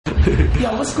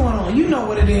Yo, what's going on? You know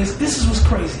what it is. This is what's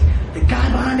crazy. The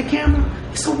guy behind the camera,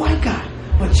 it's a white guy.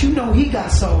 But you know he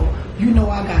got soul. You know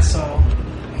I got soul.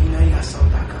 And you know you got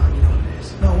soul.com. You know what it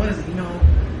is. No, what is it? You know...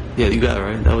 Yeah, you got it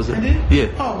right. That was it. I did?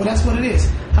 Yeah. Oh, well, that's what it is.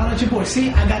 How about your boy? See,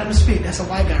 I got him to speak. That's a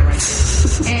white guy right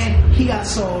there. And he got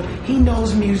sold. He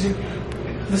knows music.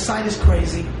 The site is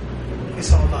crazy.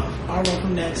 It's all love. I'll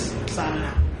welcome next. Signing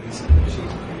out.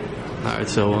 All right,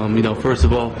 so, first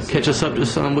of all, catch us up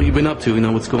just on what you've been up to.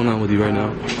 What's going on with you right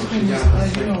now. Just,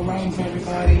 writing for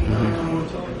everybody.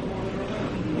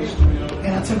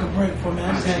 And I took a break for a minute.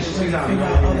 I just had to figure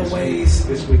out other ways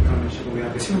to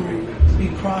be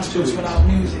prosperous without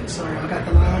music. So I got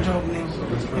the lounge opening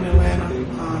in Atlanta.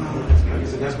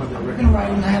 I've been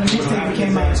writing. I had a mixtape that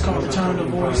came out. It's called Return of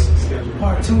the Voice.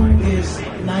 Part 2 is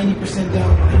 90%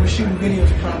 done. And we're shooting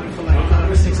videos probably for like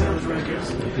 5 or 6 hours records.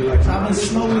 So I've been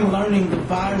slowly learning the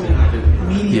viral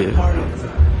media part of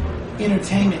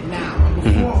entertainment now.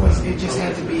 Before it just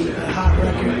had to be a hot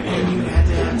record and you had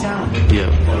to have talent.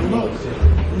 Look,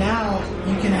 now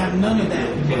you can have none of that.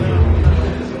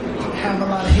 Have a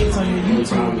lot of hits on your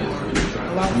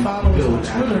YouTube, a lot of followers on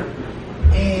Twitter,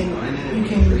 and you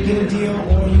can get a deal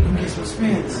or you can get some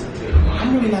spins.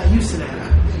 I'm really not used to that.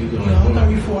 I'm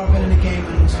 34, I've been in the game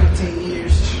almost 15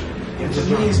 years. And to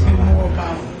me it's been more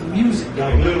about the music. So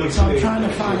I'm trying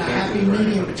to find a happy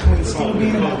medium between still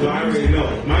being about the music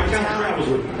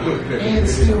and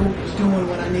still doing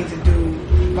what I need to do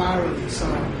virally. So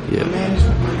my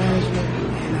management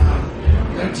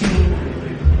and their team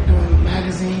doing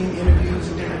magazine interviews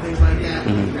and different things like that.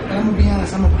 But I'm gonna be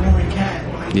honest, I'm a boring cat.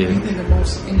 Like you think of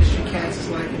most industry cats is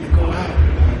like to go out.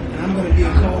 And I'm gonna be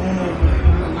a co-owner of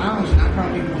a lounge and I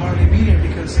probably will hardly be there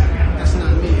because that's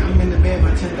not me. I'm in the bed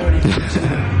by 10:30.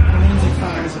 I'm music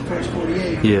fire is the first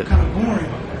 48. I'm kind of boring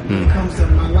when it comes to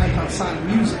my life outside of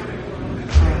music.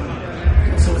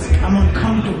 So I'm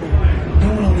uncomfortable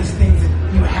doing all these things that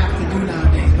you have to do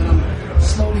nowadays, but I'm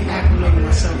slowly acclimating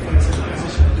myself into the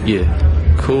position. Yeah,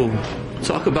 cool.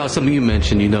 Talk about something you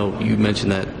mentioned. You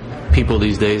mentioned that people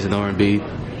these days in R&B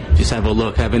just have a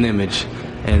look, have an image,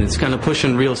 and it's kind of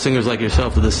pushing real singers like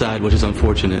yourself to the side, which is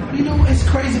unfortunate. It's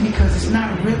crazy because it's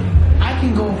not real. I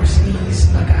can go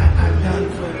overseas like I've done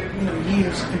for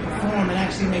years and perform and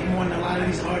actually make more than a lot of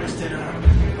these artists that are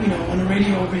on the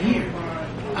radio over here.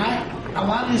 A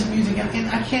lot of this music, and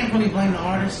I can't really blame the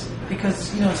artists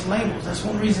because it's labels. That's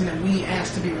one reason that we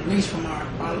asked to be released from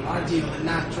our deal and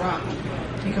not drop,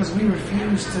 because we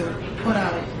refuse to put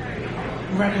out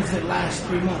records that last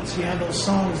 3 months. You have those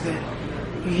songs that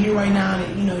you hear right now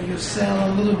that you'll sell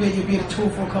a little bit, you'll be at a tour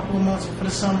for a couple of months for the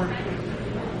summer,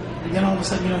 and then all of a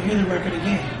sudden you don't hear the record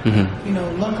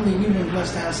again. Luckily we've been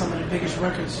blessed to have some of the biggest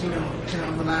records in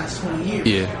the last 20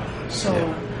 years. So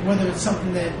whether it's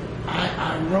something that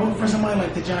I wrote for somebody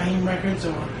like the Jaheim records,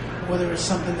 or whether it's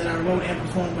something that I wrote and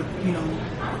performed with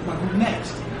my group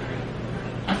Next,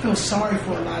 I feel sorry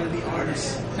for a lot of the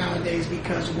artists nowadays,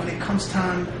 because when it comes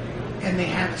time and they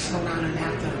have to slow down and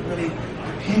have to really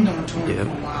depend on touring for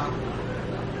a while,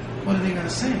 what are they going to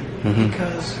sing?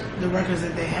 Because the records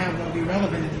that they have won't be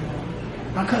relevant anymore.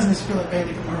 My cousin is Philip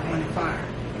Bailey from Earth, Wind & Fire,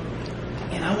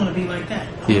 and I want to be like that.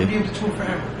 I want to be able to tour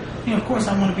forever. Of course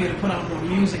I want to be able to put out more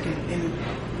music, and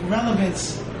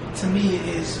relevance to me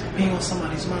is being on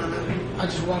somebody's mind. I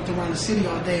just walked around the city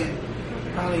all day and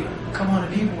probably a couple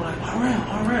hundred people were like,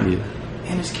 RL.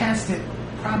 And there's cats that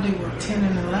probably were 10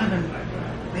 and 11,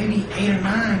 maybe 8 or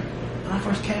 9 when I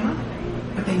first came out.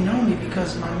 But they know me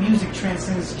because my music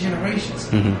transcends generations.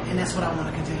 And that's what I want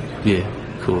to continue to do. Yeah,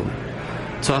 cool.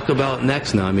 Talk about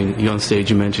Next now. You're on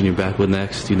stage, you mentioned you're back with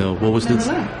Next. What was this?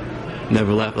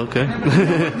 Never left, okay.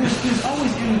 There's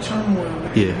always inner turmoil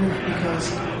with the group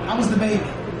because I was the baby.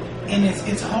 And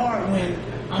it's hard when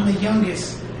I'm the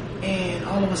youngest and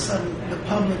all of a sudden the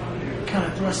public kind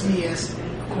of thrusts me as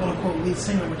quote-unquote lead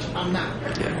singer, which I'm not.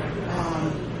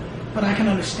 But I can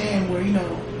understand where,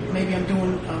 maybe I'm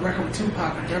doing a record with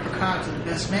Tupac or Deborah Cox or The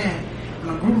Best Man, and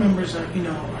my group members are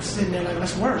sitting there like,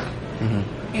 let's work.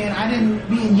 And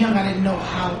being young, I didn't know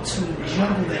how to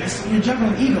juggle that. You're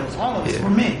juggling egos, all of us, we're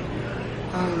men.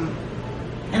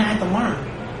 And I had to learn.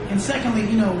 And secondly,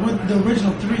 with the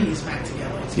original 3 is back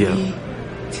together. It's me,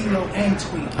 Tilo, and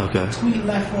Tweet. Tweet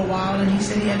left for a while, and he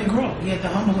said he had to grow. He had to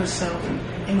humble himself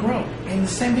and grow. And the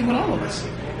same thing with all of us.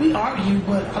 We argue,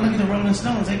 but I look at the Rolling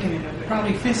Stones, they can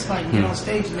probably fist fight and get on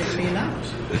stage and make $1 million.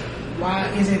 Why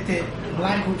is it that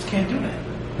black groups can't do that?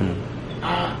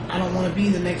 I don't want to be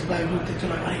the next black group that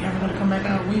you're like, are you ever going to come back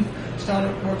out? We've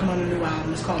started working on a new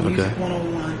album. It's called Music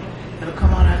 101. It'll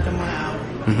come out after my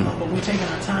album. But we're taking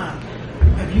our time.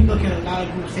 If you look at a lot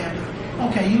of groups, you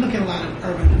look at a lot of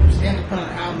urban groups, they have to put out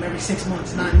an album every 6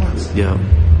 months, 9 months. Yeah.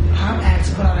 Hot acts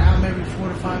put out an album every 4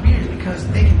 to 5 years because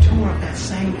they can tour up that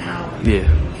same album. Yeah.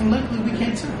 And luckily we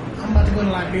can too. I'm about to go to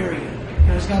Liberia. You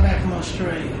know, just got back from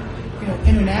Australia. You know,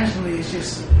 internationally, it's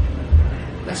just,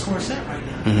 that's where it's at right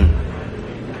now.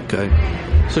 Mm-hmm.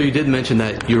 Okay. So you did mention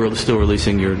that you're still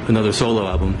releasing another solo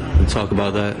album. Can you talk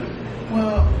about that?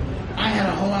 Well, I had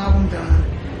a whole album done,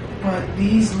 but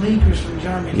these leakers from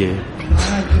Germany,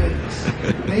 my goodness,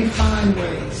 they find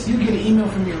ways. You get an email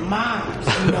from your mom's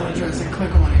email address and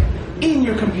click on it in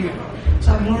your computer.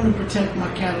 So I've learned to protect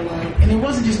my catalog. And it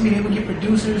wasn't just me. They would get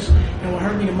producers. And what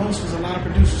hurt me the most was a lot of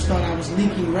producers thought I was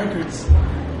leaking records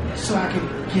so I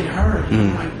could get heard.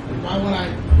 I'm like, why would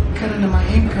I cut into my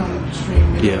income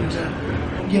stream in order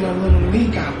to get a little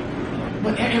leak out?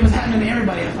 But it was happening to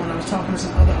everybody. I found I was talking to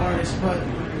some other artists. But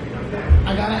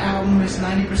I got an album. It's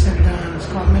 90% done. It's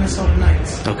called Minnesota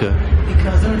Nights. Okay.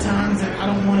 Because there are times that I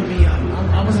don't want to be up.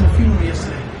 I was in a funeral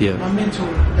yesterday. Yeah. My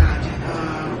mentor died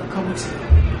a couple weeks ago.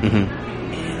 Mm-hmm.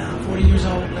 40 years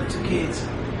old, left 2 kids.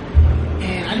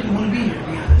 And I didn't want to be here, to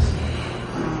be honest.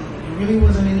 There really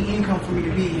wasn't any income for me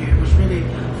to be here. It was really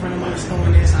a friend of mine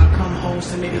throwing this, I'll come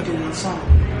host and maybe do one song.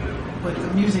 But the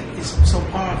music is so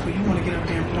powerful, you want to get up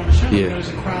there and put on a show. Yeah. There's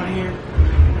a crowd here.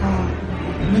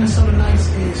 Minnesota Nights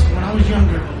is, when I was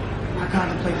younger, I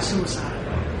contemplated suicide.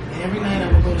 And every night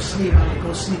I would go to sleep, I would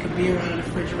go sneak a beer out of the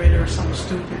refrigerator or something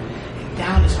stupid, and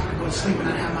down it so I could go to sleep, and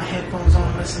I'd have my headphones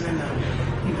on listening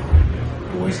to, you know,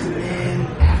 Boys to Men,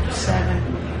 After 7,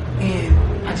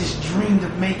 and I just dreamed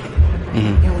of making it.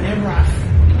 Mm-hmm. And whenever I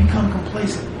become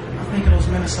complacent, I think of those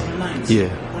Minnesota nights. Yeah.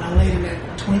 When I laid in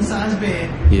that twin-size bed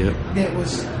that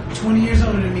was 20 years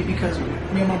older than me because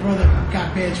me and my brother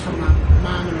got beds from my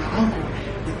mom and my uncle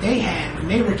that they had when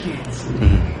they were kids.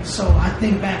 Mm-hmm. So I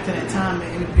think back to that time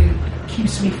and it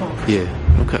keeps me focused. Yeah,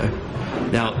 okay.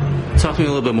 Now, talk to me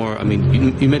a little bit more. I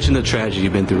mean, you mentioned the tragedy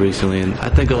you've been through recently, and I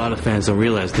think a lot of fans don't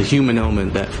realize the human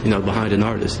element that, you know, behind an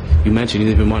artist. You mentioned you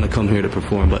didn't even want to come here to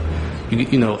perform, but,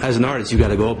 you know, as an artist, you got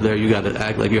to go up there, you got to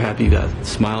act like you're happy, you got to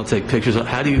smile, take pictures.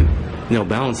 How do you know,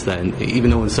 balance that? And even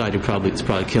though inside it's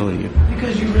probably killing you.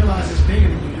 Because you realize it's bigger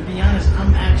than you. To be honest,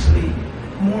 I'm actually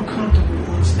more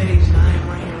comfortable on stage than I am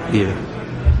right here, right now.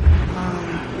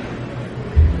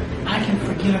 I can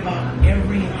forget about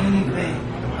anything.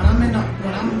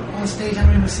 When I'm on stage, I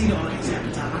don't even see the audience half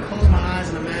the time. I close my eyes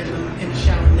and imagine I'm in the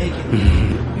shower naked,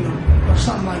 you know, or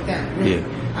something like that. Really. Yeah.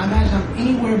 I imagine I'm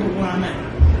anywhere but where I'm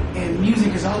at. And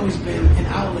music has always been an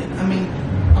outlet. I mean,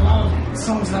 a lot of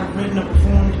songs that I've written or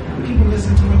performed, people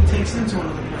listen to and it takes them to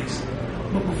another place.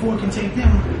 But before it can take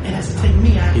them, it has to take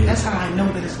me. That's how I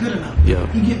know that it's good enough.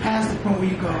 Yeah. You get past the point where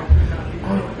you go,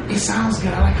 oh, it sounds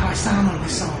good. I like how I sound on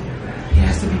this song. It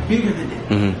has to be bigger than that.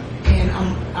 Mm-hmm. And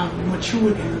I've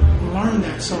matured and learned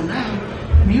that. So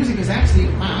now, music is actually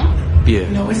my outlet. Yeah.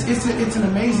 You know, it's an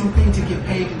amazing thing to get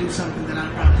paid to do something that I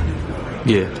probably do for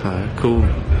free. Yeah. All right.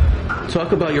 Cool.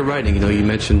 Talk about your writing. You know, you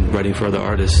mentioned writing for other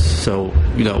artists. So,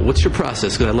 you know, what's your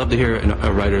process? Because I'd love to hear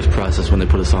a writer's process when they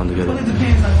put a song together. Well, it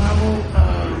depends. Like when I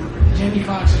wrote Jamie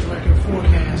Foxx's record,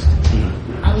 Forecast,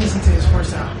 I listened to his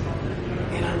first album,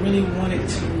 and I really wanted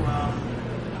to.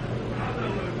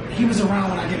 He was around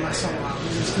when I did my solo album. He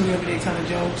was in the studio every day telling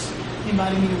jokes. He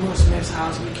invited me to Will Smith's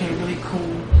house. We became really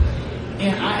cool.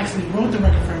 And I actually wrote the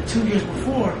record for him 2 years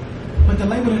before, but the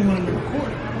label didn't want him to record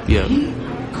it. Yeah. He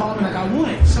called me like, I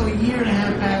want it. So a year and a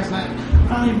half passed, and I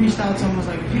finally reached out to him. I was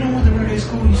like, if you don't want the record, it's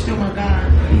cool. You still my guy.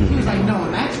 He was like, no,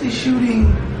 I'm actually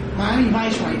shooting Miami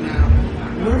Vice right now.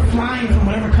 We're flying from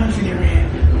whatever country they're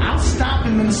in. I'll stop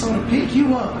in Minnesota, pick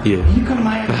you up. Yeah. You come to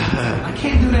Miami. I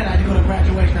can't do that. I had to go to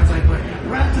graduation. I was like, but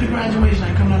right after the graduation,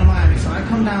 I come down to Miami. So I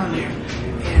come down there,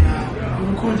 and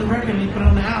we record the record, and he put it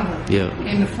on the album. Yeah.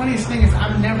 And the funniest thing is,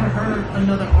 I've never heard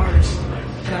another artist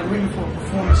that I've written for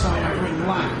perform a song I've written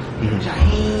live.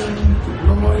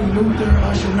 Jaheim, Lloyd, Luther,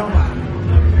 Usher, nobody.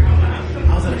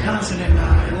 I was at a concert in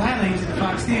Atlanta. He was at the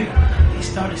Fox Theater. He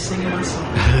started singing my song.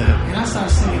 And I started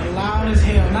singing loud as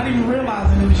hell, not even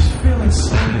realizing it, was just feeling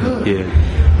so good.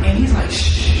 Yeah. And he's like,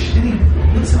 shh. Then he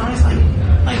looks at us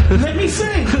like, let me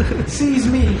sing. Sees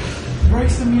me,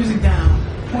 breaks the music down,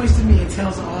 points to me and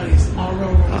tells the audience, RL.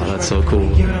 Oh, that's so cool.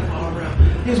 Give it up for RL.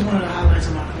 Here's one of the highlights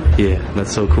of my career. Yeah,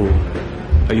 that's so cool.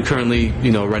 Are you currently,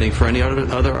 you know, writing for any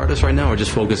other artists right now, or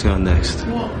just focusing on Next?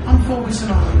 Well, I'm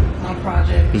focusing on my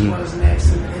project as well as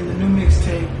Next and the new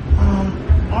mixtape.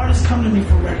 Artists come to me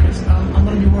for records. I'm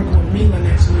going to be working with Mila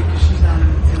next week because she's down in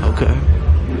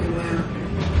Atlanta.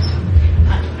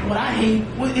 What I hate,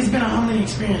 it's been a humbling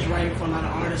experience writing for a lot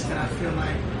of artists that I feel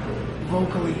like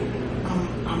vocally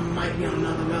I might be on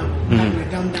another level. Having to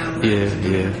dumb down records.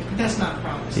 Yeah. But that's not a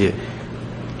problem. Yeah.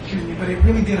 excuse me, but it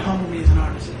really did humble me as an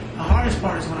artist. The hardest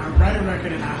part is when I write a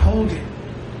record and I hold it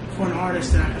for an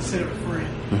artist that I consider a friend,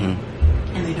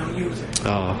 and they don't use it.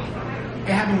 Oh.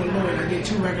 It happened with Lloyd. I did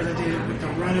 2 records. I did it with the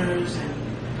Runners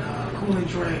and Cool and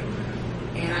Dre,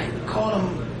 and I called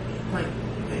him like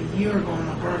a year ago on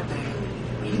my birthday.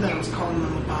 He thought I was calling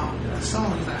him about the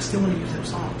song. He's like, I still want to use them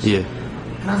songs. Yeah.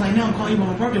 And I was like, no, I'm calling you on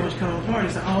my birthday. When you come to my party?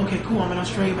 He's like, oh, okay, cool. I'm in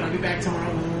Australia, but I'll be back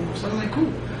tomorrow. So I was like,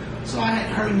 cool. So I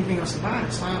hadn't heard anything else about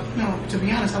it. So, to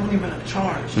be honest, I wouldn't even have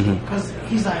charged. Because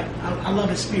he's like, I love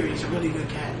his spirit. He's a really good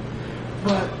cat.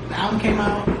 But the album came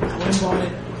out. I went and bought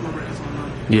it. My record's on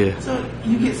Monday. Yeah. So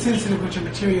you get sensitive with your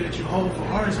material that you hold for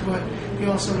artists, but you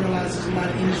also realize there's a lot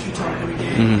of industry talk every day.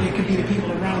 It could be the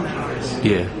people around that artist.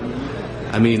 Yeah.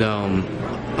 I mean,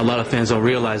 a lot of fans don't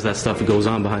realize that stuff that goes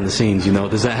on behind the scenes. You know,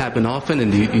 does that happen often?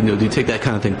 And do you take that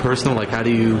kind of thing personal? Like, how do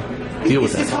you deal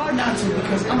with that? It's hard not to,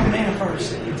 because I'm a man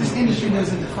first. This industry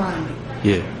doesn't define me.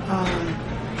 Yeah.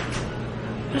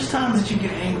 There's times that you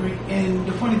get angry, and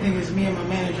the funny thing is, me and my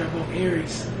manager are both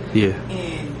Aries. Yeah.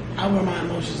 And I wear my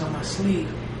emotions on my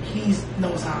sleeve. He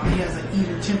knows how. He has an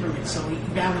even temperament, so he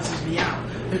balances me out.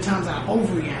 There are times I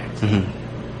overreact.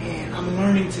 And I'm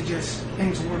learning to just,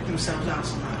 things work themselves out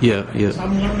somehow. Yeah, yeah. So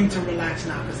I'm learning to relax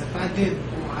now, because if I did,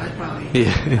 well, I'd probably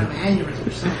have an aneurysm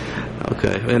or something.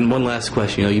 Okay. And one last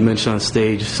question. You mentioned on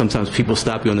stage, sometimes people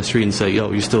stop you on the street and say,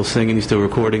 yo, you're still singing, you're still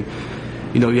recording.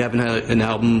 You haven't had an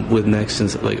album with Next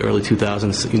since like early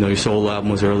 2000s. Your solo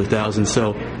album was early 2000s.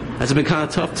 So has it been kind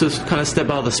of tough to kind of step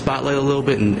out of the spotlight a little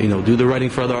bit and, do the writing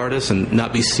for other artists and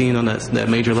not be seen on that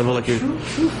major level like you're...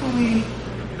 Truthfully,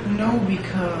 no,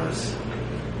 because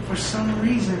for some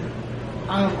reason,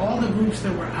 out of all the groups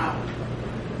that were out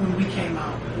when we came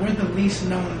out, we're the least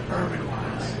known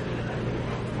urban-wise.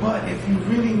 But if you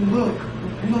really look,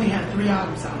 we only had 3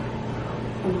 albums out.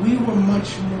 But we were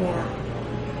much more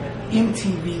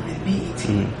MTV than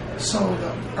BET. So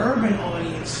the urban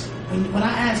audience, when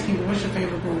I ask people, what's your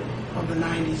favorite group of the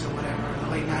 90s or whatever,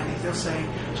 the late 90s, they'll say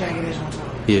Jagged Edge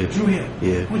 112, Drew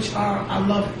Hill, which I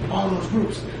love all those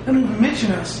groups. They don't even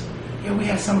mention us. We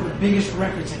had some of the biggest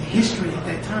records in history at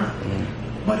that time.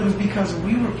 But it was because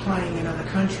we were playing in other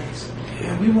countries.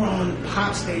 And we were on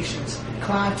pop stations.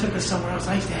 Clive took us somewhere else.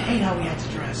 I used to hate how we had to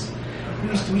dress.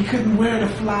 We couldn't wear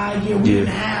the fly gear. We didn't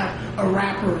have a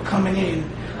rapper coming in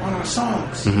on our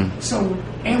songs. So,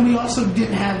 and we also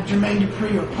didn't have Jermaine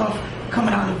Dupri or Puff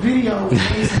coming out in the video.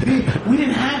 We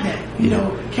didn't have that.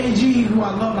 KG, who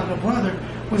I love like a brother,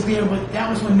 was there, but that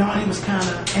was when Naughty was kind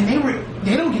of, and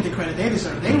they don't get the credit they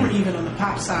deserve. They were even on the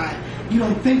pop side. You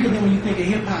don't think of them when you think of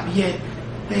hip hop, yet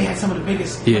they had some of the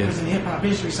biggest records in hip hop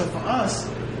history. So for us,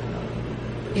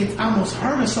 it's almost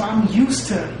hurt us. So I'm used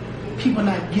to people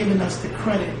not giving us the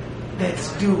credit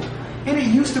that's due. And it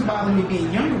used to bother me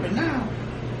being younger, but now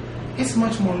it's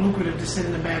much more lucrative to sit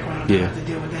in the background and not have to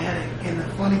deal with the headache. And the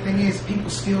funny thing is, people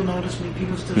still notice me,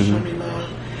 people still show me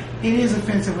love. It is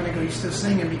offensive when they go, you're still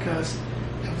singing, because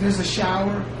if there's a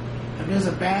shower, if there's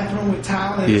a bathroom with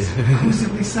tile that's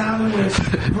acoustically silent where it's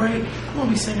break, I'm going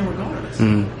to be singing regardless.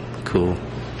 Cool.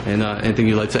 And anything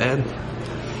you'd like to add?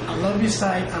 I love your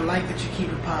site. I like that you keep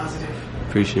it positive.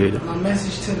 Appreciate it. My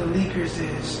message to the leakers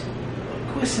is,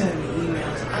 quit sending me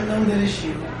emails. I know that it's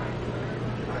you.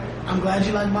 I'm glad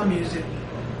you like my music,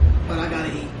 but I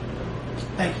gotta eat.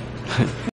 Thank you.